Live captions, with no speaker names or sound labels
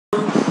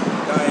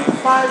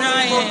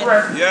fighting for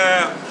breath.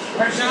 Yeah.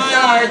 And she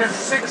died at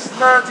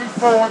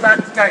 6:34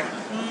 that day.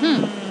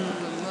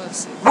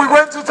 We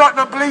went to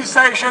Tottenham Police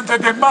Station to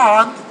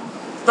demand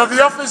that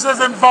the officers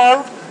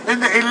involved in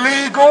the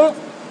illegal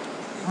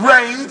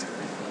raid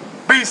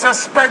be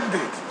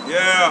suspended.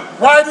 Yeah.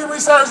 Why did we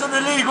say it was an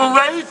illegal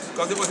raid?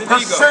 Because it was illegal.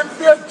 Because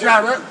Cynthia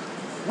Jarrett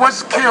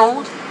was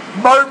killed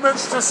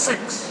moments to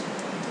 6.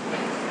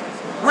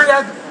 We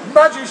had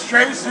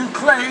magistrates who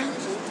claimed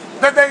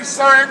that they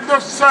signed the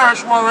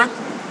search warrant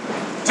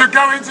to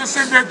go into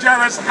Cynthia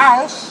Jarrett's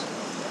house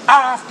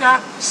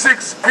after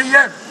 6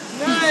 p.m.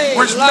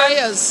 Which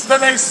meant that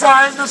they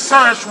signed the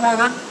search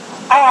warrant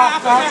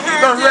after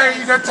the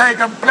raid had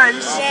taken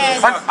place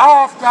and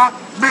after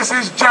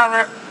Mrs.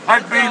 Jarrett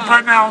had been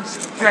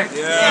pronounced dead.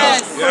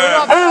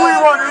 All we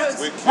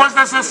wanted was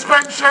the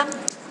suspension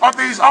of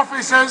these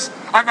officers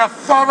and a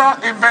thorough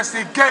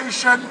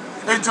investigation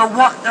into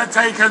what had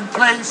taken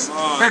place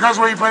because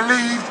we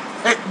believed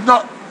it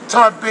not to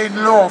have been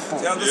lawful.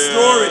 Tell the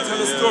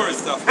story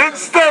stuff.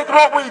 Instead,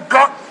 what we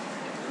got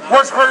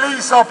was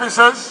police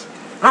officers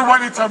who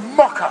wanted to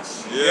mock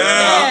us.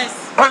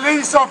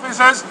 Police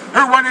officers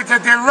who wanted to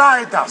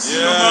deride us.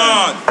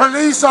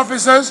 Police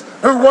officers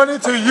who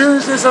wanted to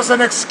use this as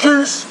an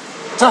excuse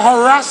to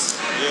harass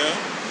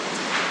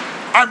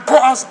and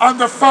put us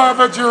under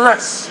further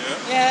duress.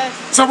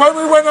 So when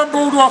we went on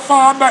Broadwater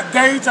Farm that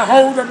day to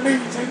hold a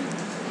meeting,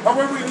 and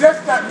when we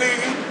left that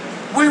meeting,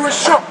 we were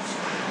shocked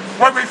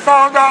when we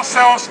found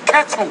ourselves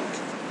kettled,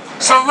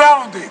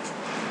 surrounded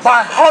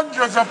by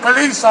hundreds of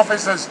police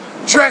officers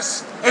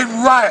dressed in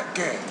riot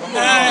gear.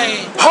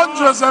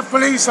 Hundreds of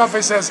police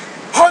officers,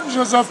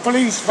 hundreds of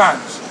police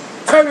vans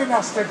telling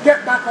us to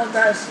get back on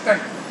their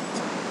estate.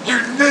 You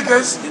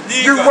niggers,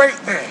 you wait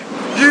there.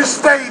 You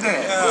stay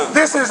there.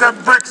 This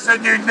isn't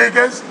Brixton, you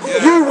niggers.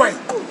 You wait.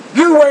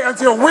 You wait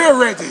until we're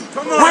ready.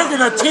 We're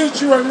going to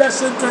teach you a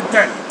lesson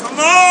today.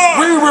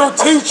 We will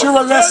teach you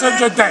a lesson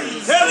today.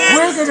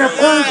 We're going to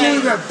prove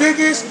you the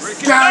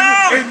biggest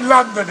gang in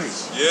London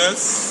is.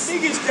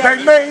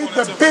 They made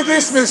the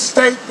biggest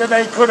mistake that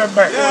they could have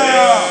made.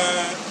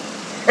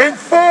 In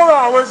 4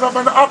 hours of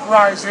an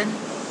uprising,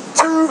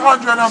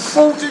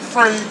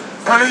 243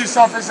 police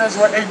officers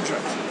were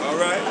injured.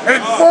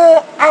 In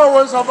 4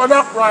 hours of an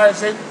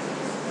uprising,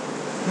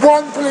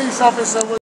 1 police officer was